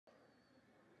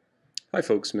Hi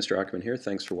folks, Mr. Ackerman here.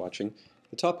 Thanks for watching.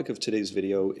 The topic of today's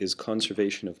video is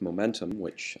conservation of momentum,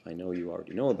 which I know you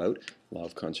already know about, law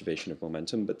of conservation of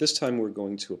momentum, but this time we're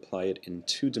going to apply it in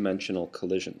two-dimensional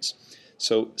collisions.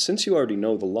 So since you already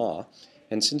know the law,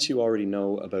 and since you already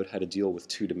know about how to deal with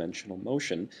two-dimensional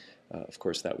motion, of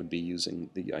course that would be using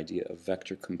the idea of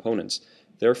vector components,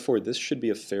 therefore this should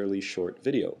be a fairly short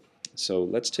video. So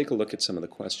let's take a look at some of the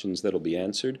questions that will be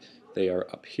answered. They are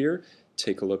up here.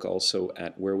 Take a look also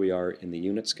at where we are in the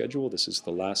unit schedule. This is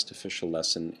the last official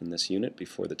lesson in this unit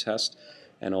before the test.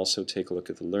 And also take a look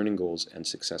at the learning goals and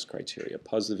success criteria.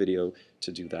 Pause the video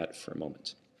to do that for a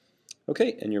moment.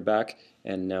 Okay, and you're back,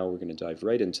 and now we're going to dive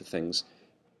right into things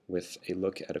with a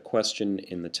look at a question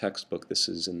in the textbook. This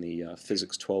is in the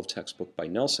Physics 12 textbook by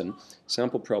Nelson.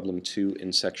 Sample problem 2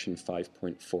 in section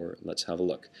 5.4. Let's have a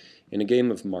look. In a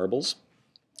game of marbles,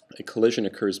 a collision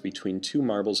occurs between two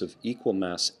marbles of equal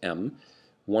mass m.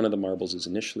 One of the marbles is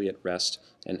initially at rest,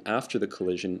 and after the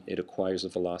collision it acquires a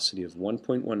velocity of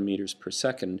 1.1 meters per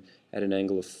second at an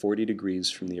angle of 40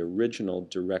 degrees from the original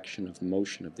direction of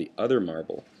motion of the other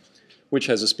marble, which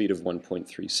has a speed of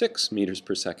 1.36 meters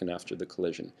per second after the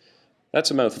collision.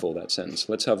 That's a mouthful, that sentence.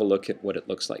 Let's have a look at what it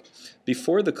looks like.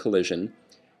 Before the collision,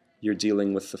 you're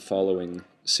dealing with the following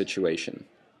situation.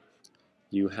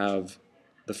 You have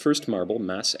the first marble,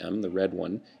 mass m, the red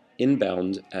one,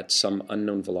 inbound at some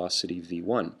unknown velocity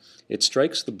v1. It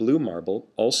strikes the blue marble,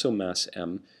 also mass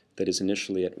m, that is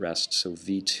initially at rest, so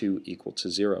v2 equal to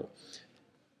 0.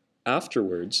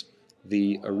 Afterwards,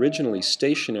 the originally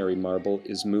stationary marble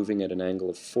is moving at an angle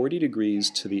of 40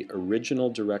 degrees to the original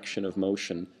direction of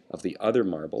motion of the other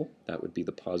marble. That would be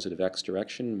the positive x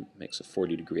direction, makes a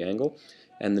 40-degree angle.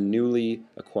 And the newly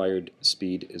acquired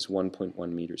speed is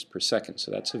 1.1 meters per second, so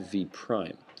that's a v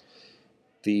prime.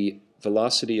 The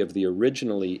velocity of the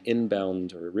originally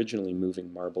inbound or originally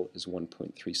moving marble is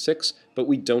 1.36, but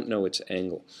we don't know its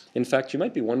angle. In fact, you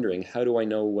might be wondering, how do I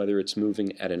know whether it's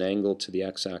moving at an angle to the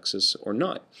x-axis or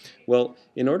not? Well,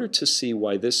 in order to see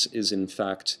why this is in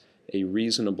fact a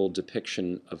reasonable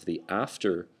depiction of the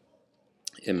after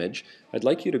image, I'd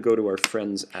like you to go to our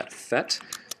friends at PhET.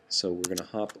 So we're going to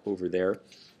hop over there,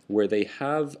 where they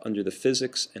have, under the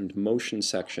physics and motion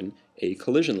section, a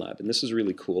collision lab. And this is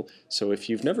really cool. So if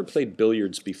you've never played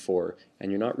billiards before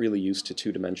and you're not really used to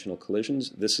two-dimensional collisions,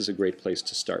 this is a great place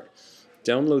to start.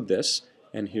 Download this,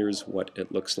 and here's what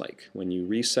it looks like. When you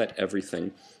reset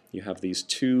everything, you have these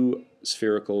two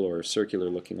spherical or circular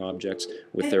looking objects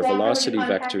with their velocity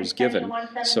vectors given.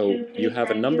 So you have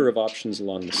a number of options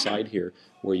along the side here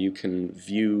where you can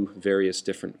view various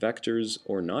different vectors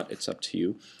or not. It's up to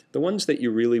you. The ones that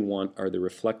you really want are the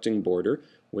reflecting border,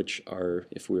 which are,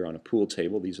 if we were on a pool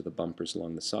table, these are the bumpers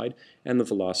along the side, and the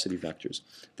velocity vectors.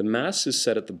 The mass is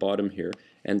set at the bottom here,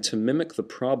 and to mimic the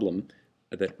problem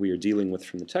that we are dealing with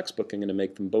from the textbook, I'm going to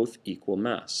make them both equal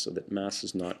mass, so that mass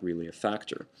is not really a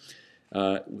factor.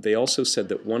 They also said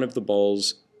that one of the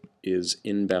balls is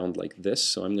inbound like this,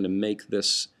 so I'm going to make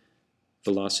this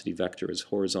velocity vector as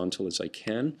horizontal as I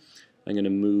can. I'm going to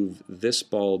move this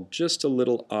ball just a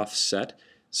little offset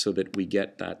so that we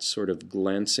get that sort of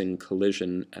glancing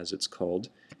collision, as it's called.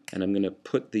 And I'm going to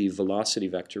put the velocity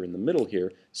vector in the middle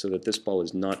here so that this ball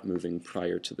is not moving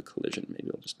prior to the collision. Maybe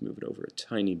I'll just move it over a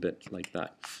tiny bit like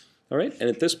that. All right, and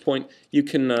at this point, you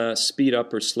can speed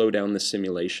up or slow down the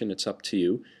simulation. It's up to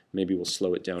you. Maybe we'll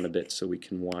slow it down a bit so we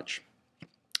can watch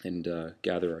and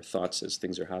gather our thoughts as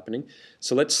things are happening.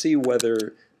 So let's see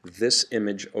whether this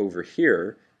image over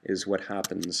here is what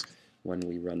happens when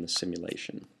we run the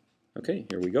simulation. Okay,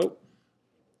 here we go.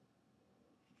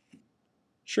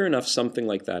 Sure enough, something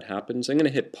like that happens. I'm going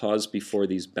to hit pause before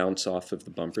these bounce off of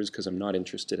the bumpers because I'm not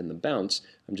interested in the bounce.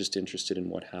 I'm just interested in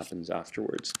what happens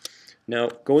afterwards. Now,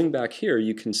 going back here,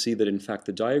 you can see that in fact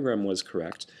the diagram was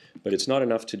correct, but it's not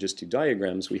enough to just do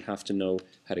diagrams. We have to know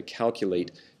how to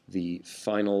calculate the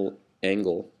final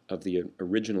angle of the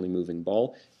originally moving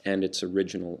ball and its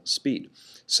original speed.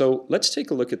 So let's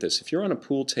take a look at this. If you're on a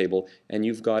pool table and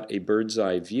you've got a bird's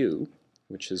eye view,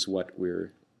 which is what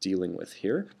we're dealing with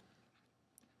here,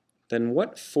 then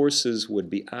what forces would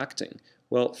be acting?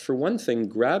 Well, for one thing,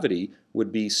 gravity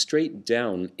would be straight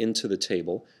down into the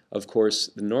table. Of course,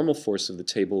 the normal force of the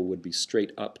table would be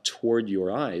straight up toward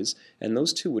your eyes, and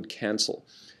those two would cancel.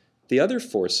 The other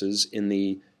forces in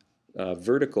the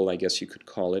vertical, I guess you could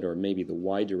call it, or maybe the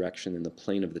y direction in the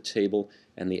plane of the table,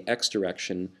 and the x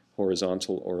direction,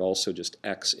 horizontal, or also just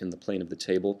x in the plane of the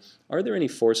table. Are there any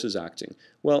forces acting?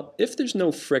 Well, if there's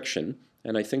no friction,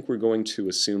 and I think we're going to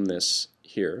assume this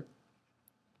here,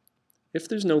 if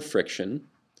there's no friction,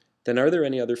 then are there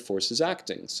any other forces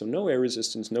acting? So no air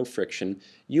resistance, no friction.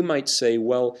 You might say,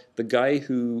 well, the guy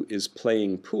who is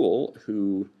playing pool,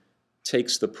 who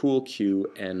takes the pool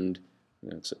cue and,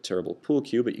 it's a terrible pool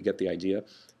cue, but you get the idea,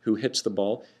 who hits the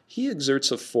ball, he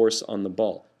exerts a force on the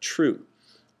ball. True.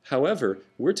 However,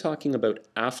 we're talking about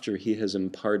after he has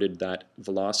imparted that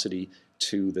velocity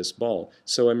to this ball.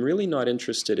 So I'm really not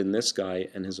interested in this guy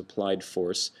and his applied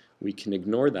force. We can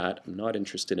ignore that. I'm not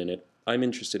interested in it. I'm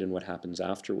interested in what happens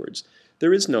afterwards.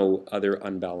 There is no other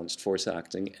unbalanced force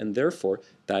acting, and therefore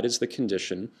that is the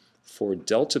condition for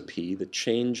delta P, the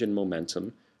change in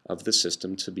momentum of the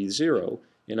system, to be zero.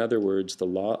 In other words, the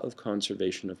law of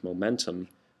conservation of momentum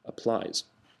applies.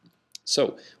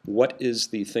 So what is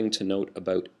the thing to note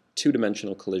about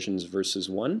two-dimensional collisions versus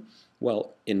one?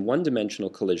 Well, in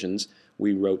one-dimensional collisions,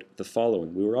 we wrote the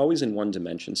following. We were always in one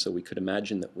dimension, so we could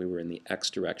imagine that we were in the x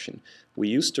direction. We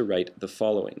used to write the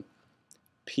following.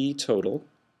 P total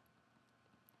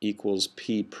equals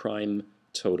P prime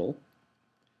total.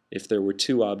 If there were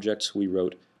two objects, we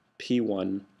wrote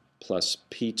P1 plus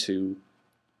P2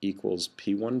 equals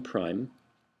P1 prime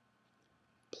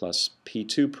plus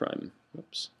P2 prime.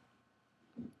 Oops.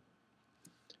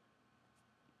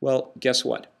 Well, guess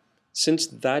what? Since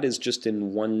that is just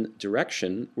in one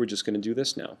direction, we're just going to do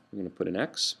this now. We're going to put an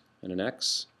x and an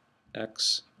x,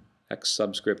 x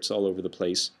subscripts all over the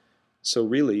place. So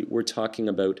really, we're talking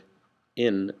about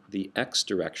in the x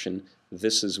direction,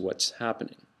 this is what's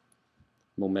happening.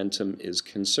 Momentum is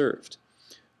conserved.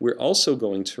 We're also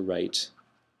going to write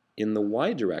in the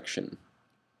y direction,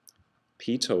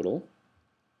 P total,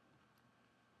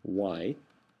 y,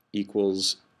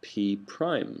 equals P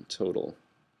prime total,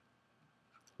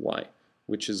 y,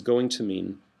 which is going to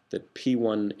mean that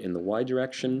P1 in the y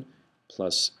direction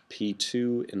plus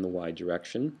P2 in the y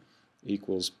direction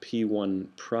equals P1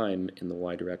 prime in the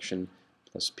y direction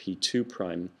plus P2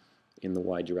 prime in the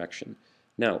y direction.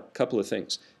 Now, a couple of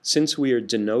things. Since we are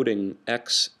denoting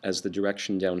x as the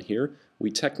direction down here, we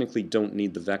technically don't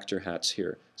need the vector hats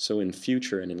here. So in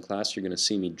future and in class, you're going to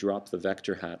see me drop the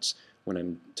vector hats when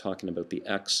I'm talking about the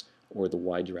x or the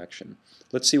y direction.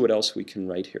 Let's see what else we can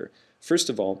write here. First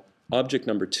of all, object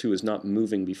number 2 is not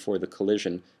moving before the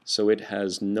collision, so it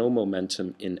has no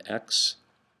momentum in x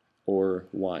or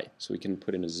y. So we can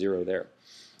put in a 0 there.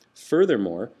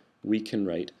 Furthermore, we can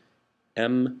write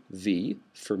mv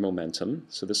for momentum,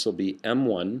 so this will be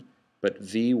m1 but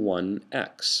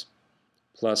v1x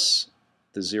plus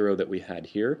the 0 that we had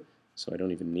here, so I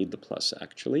don't even need the plus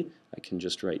actually. I can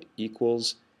just write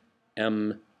equals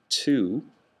m2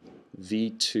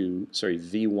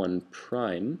 v1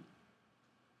 prime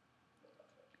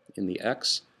in the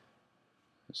x.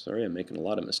 Sorry, I'm making a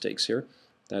lot of mistakes here.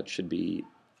 That should be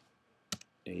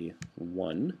a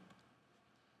 1.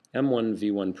 m1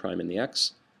 v1 prime in the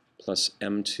x plus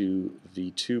m2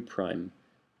 v2 prime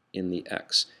in the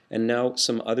x. And now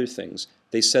some other things.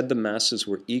 They said the masses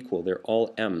were equal. They're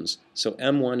all m's. So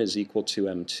m1 is equal to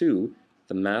m2.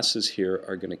 The masses here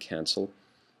are going to cancel.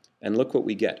 And look what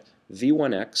we get.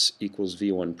 v1x equals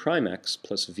v1 prime x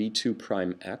plus v2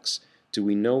 prime x. Do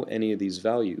we know any of these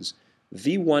values?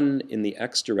 v1 in the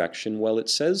x direction, well, it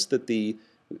says that the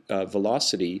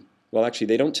velocity, well, actually,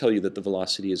 they don't tell you that the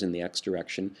velocity is in the x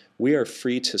direction. We are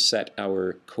free to set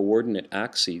our coordinate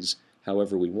axes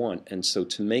however we want, and so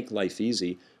to make life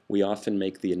easy, we often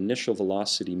make the initial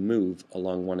velocity move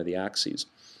along one of the axes.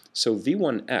 So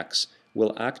v1x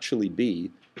will actually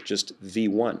be just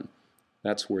v1.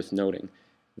 That's worth noting.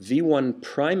 v1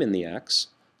 prime in the x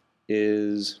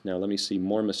is, now let me see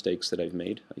more mistakes that I've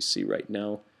made. I see right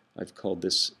now I've called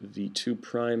this v2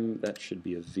 prime. That should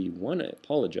be a v1. I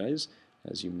apologize.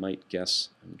 As you might guess,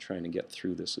 I'm trying to get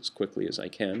through this as quickly as I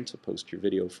can to post your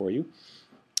video for you.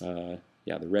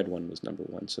 Yeah, the red one was number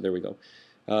 1, so there we go.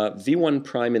 v1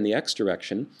 prime in the x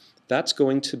direction, that's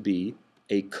going to be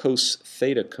a cos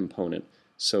theta component.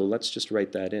 So let's just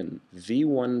write that in.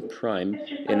 v1 prime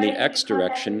in the x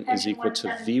direction is equal to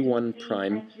v1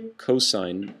 prime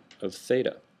cosine of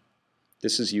theta.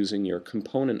 This is using your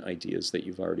component ideas that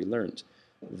you've already learned.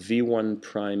 v1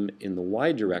 prime in the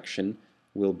y direction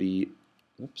will be,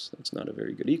 oops, that's not a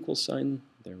very good equal sign,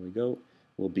 there we go,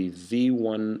 will be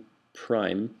v1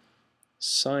 prime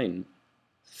sine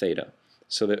theta.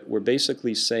 So that we're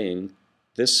basically saying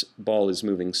this ball is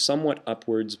moving somewhat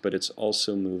upwards, but it's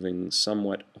also moving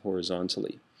somewhat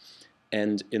horizontally.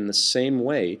 And in the same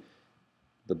way,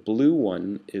 the blue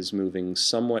one is moving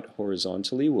somewhat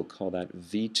horizontally. We'll call that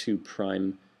v2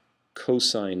 prime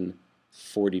cosine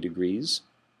 40 degrees.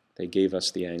 They gave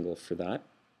us the angle for that.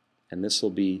 And this will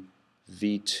be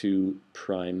v2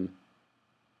 prime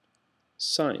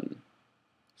sine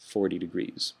 40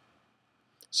 degrees.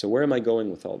 So where am I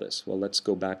going with all this? Well, let's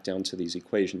go back down to these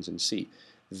equations and see.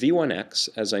 v1x,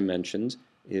 as I mentioned,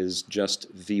 is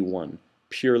just v1,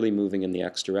 purely moving in the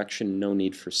x direction, no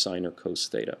need for sine or cos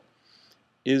theta,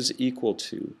 is equal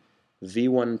to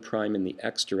v1 prime in the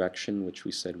x direction, which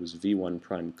we said was v1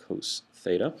 prime cos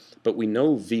theta, but we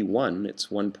know v1, it's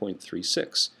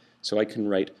 1.36, so I can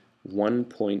write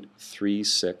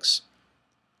 1.36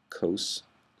 cos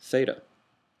theta,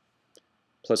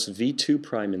 plus v2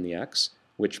 prime in the x,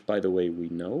 which, by the way, we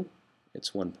know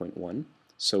it's 1.1,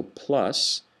 so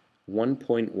plus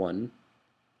 1.1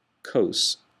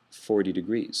 cos 40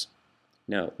 degrees.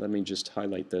 Now, let me just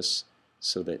highlight this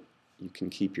so that you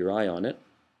can keep your eye on it.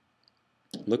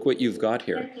 Look what you've got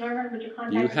here.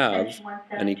 You have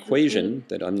an equation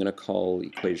that I'm going to call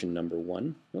equation number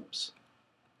 1. Oops.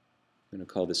 I'm going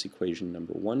to call this equation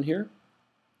number 1 here.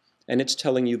 And it's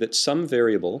telling you that some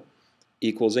variable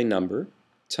equals a number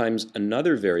times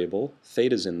another variable,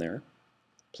 theta's in there,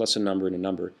 plus a number and a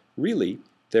number. Really,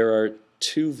 there are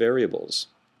two variables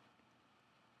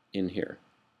in here.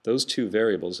 Those two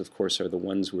variables, of course, are the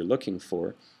ones we're looking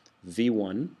for,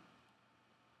 v1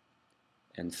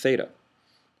 and theta.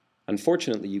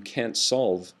 Unfortunately, you can't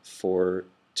solve for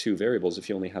two variables if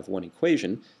you only have one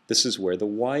equation. This is where the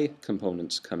y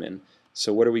components come in.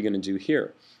 So what are we going to do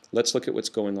here? Let's look at what's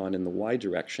going on in the y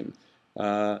direction.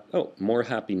 More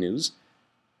happy news.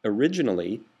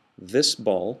 Originally, this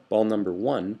ball number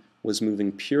 1, was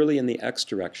moving purely in the x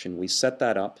direction. We set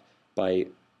that up by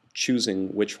choosing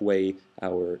which way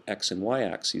our x and y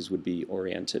axes would be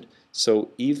oriented. So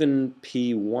even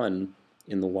p1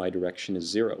 in the y direction is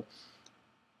 0.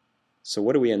 So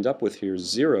what do we end up with here?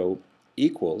 0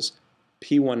 equals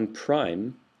p1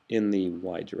 prime in the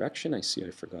y direction. I see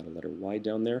I forgot a letter y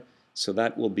down there. So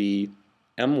that will be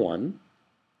m1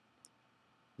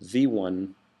 v1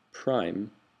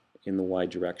 prime in the y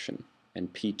direction.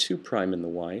 And p2 prime in the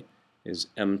y is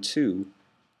m2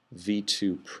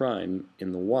 v2 prime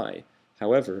in the y.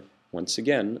 However, once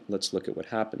again, let's look at what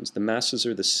happens. The masses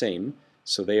are the same,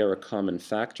 so they are a common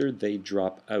factor. They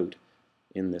drop out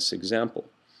in this example.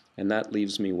 And that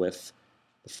leaves me with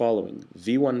the following.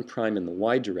 v1 prime in the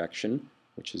y direction,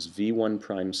 which is v1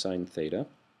 prime sine theta,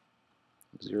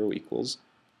 0 equals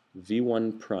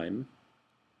v1 prime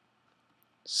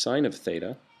sine of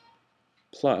theta,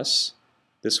 plus,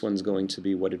 this one's going to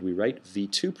be, what did we write?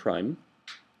 v2 prime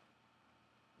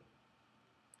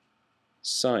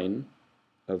sine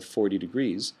of 40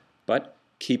 degrees. But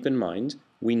keep in mind,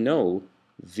 we know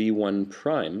v1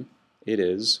 prime, it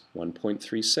is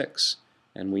 1.36.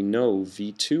 And we know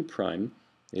v2 prime,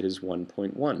 it is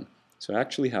 1.1. So I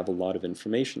actually have a lot of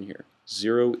information here.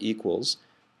 0 equals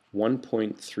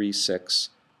 1.36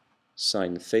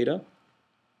 sine theta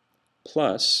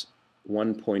plus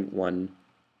 1.1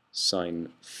 sine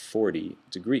 40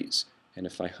 degrees. And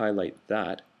if I highlight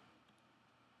that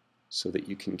so that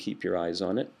you can keep your eyes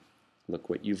on it, look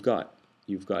what you've got.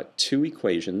 You've got two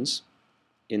equations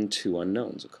in two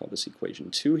unknowns. I'll call this equation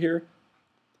 2 here.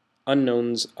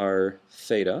 Unknowns are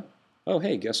theta. Oh,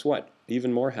 hey, guess what?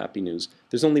 Even more happy news.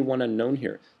 There's only one unknown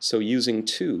here. So using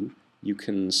 2, you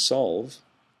can solve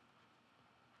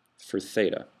for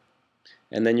theta.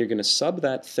 And then you're going to sub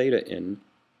that theta in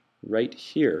right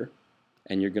here,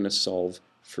 and you're going to solve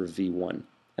for v1.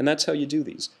 And that's how you do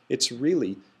these. It's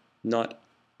really not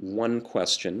one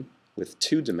question with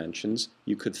 2 dimensions.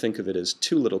 You could think of it as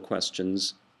 2 little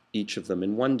questions, each of them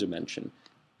in 1 dimension.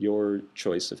 Your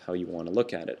choice of how you want to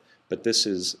look at it. But this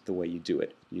is the way you do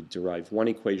it. You derive one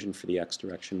equation for the x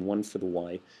direction, one for the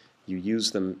y. You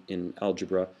use them in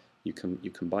algebra. You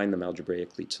combine them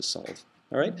algebraically to solve.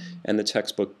 All right? And the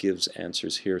textbook gives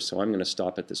answers here. So I'm going to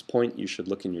stop at this point. You should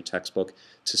look in your textbook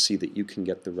to see that you can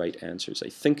get the right answers. I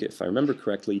think, if I remember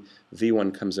correctly,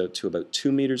 v1 comes out to about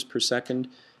 2 meters per second.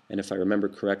 And if I remember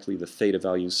correctly, the theta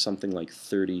value is something like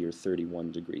 30 or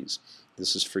 31 degrees.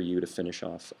 This is for you to finish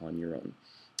off on your own.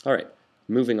 All right,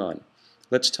 moving on.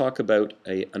 Let's talk about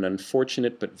an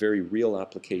unfortunate but very real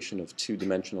application of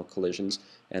 2-dimensional collisions,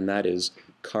 and that is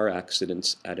car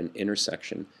accidents at an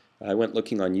intersection. I went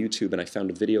looking on YouTube and I found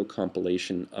a video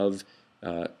compilation of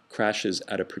crashes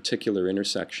at a particular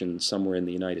intersection somewhere in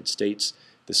the United States.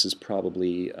 This is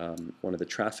probably one of the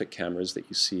traffic cameras that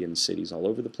you see in cities all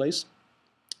over the place.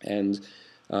 And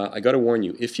I got to warn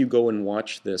you, if you go and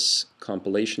watch this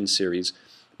compilation series,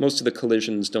 most of the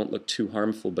collisions don't look too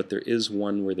harmful, but there is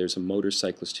one where there's a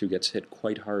motorcyclist who gets hit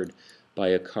quite hard by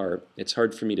a car. It's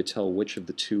hard for me to tell which of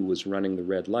the two was running the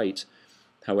red light,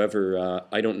 However,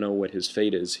 I don't know what his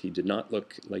fate is. He did not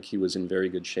look like he was in very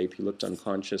good shape. He looked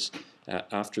unconscious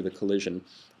after the collision.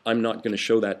 I'm not going to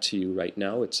show that to you right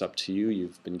now. It's up to you.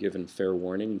 You've been given fair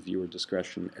warning, viewer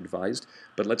discretion advised.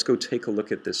 But let's go take a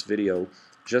look at this video,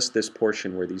 just this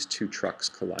portion where these two trucks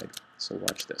collide. So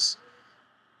watch this.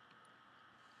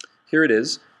 Here it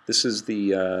is. This is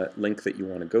the link that you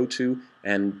want to go to,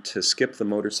 and to skip the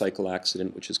motorcycle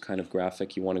accident, which is kind of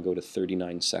graphic, you want to go to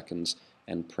 39 seconds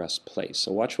and press play.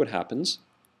 So watch what happens.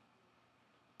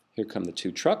 Here come the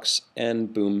two trucks,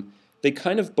 and boom. They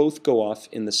kind of both go off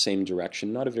in the same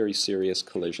direction. Not a very serious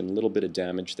collision, a little bit of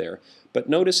damage there. But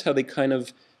notice how they kind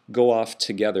of go off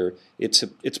together. It's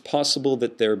possible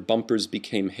that their bumpers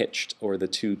became hitched, or the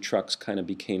two trucks kind of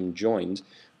became joined,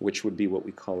 which would be what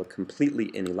we call a completely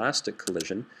inelastic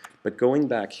collision. But going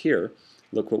back here,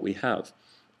 look what we have.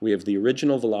 We have the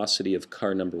original velocity of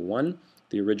car number 1,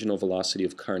 the original velocity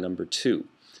of car number 2.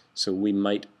 So we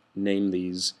might name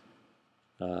these,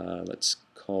 let's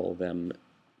call them,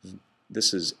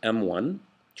 this is M1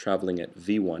 traveling at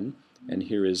V1, and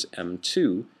here is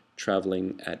M2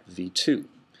 traveling at V2.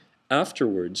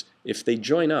 Afterwards, if they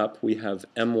join up, we have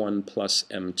M1 plus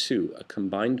M2, a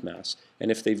combined mass. And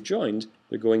if they've joined,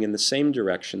 they're going in the same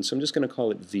direction, so I'm just going to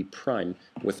call it V prime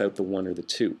without the 1 or the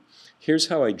 2. Here's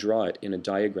how I draw it in a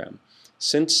diagram.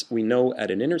 Since we know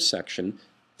at an intersection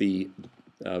the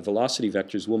velocity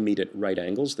vectors will meet at right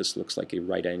angles, this looks like a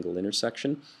right angle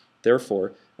intersection,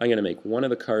 therefore I'm going to make one of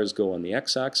the cars go on the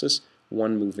x-axis,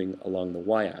 one moving along the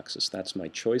y-axis. That's my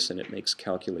choice, and it makes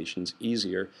calculations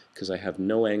easier because I have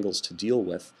no angles to deal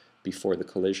with before the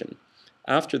collision.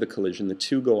 After the collision, the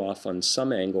two go off on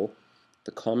some angle,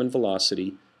 the common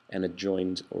velocity, and a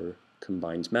joined or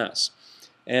combined mass.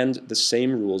 And the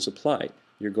same rules apply.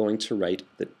 You're going to write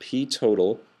that P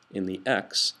total in the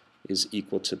x is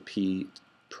equal to P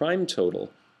prime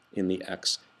total in the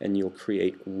x, and you'll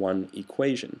create one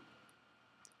equation.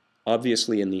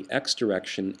 Obviously, in the x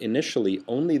direction, initially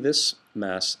only this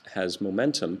mass has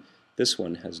momentum, this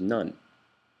one has none.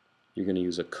 You're going to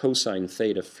use a cosine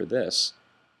theta for this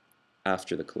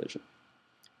after the collision.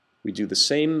 We do the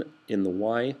same in the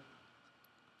y,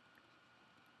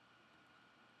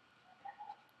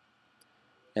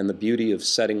 and the beauty of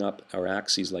setting up our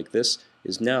axes like this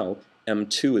is now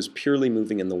M2 is purely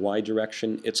moving in the y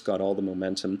direction, it's got all the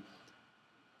momentum.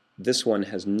 This one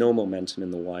has no momentum in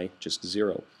the y, just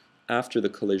 0. After the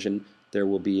collision, there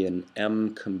will be an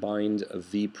m combined of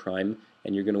v prime,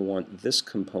 and you're going to want this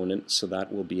component, so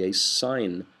that will be a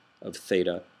sine of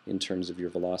theta in terms of your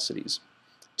velocities.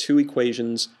 Two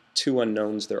equations, two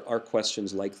unknowns. There are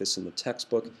questions like this in the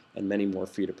textbook, and many more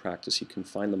for you to practice. You can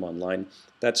find them online.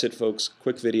 That's it, folks.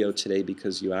 Quick video today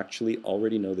because you actually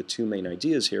already know the two main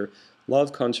ideas here: law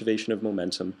of conservation of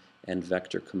momentum and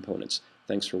vector components.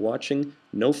 Thanks for watching.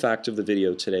 No fact of the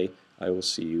video today. I will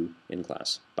see you in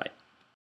class. Bye.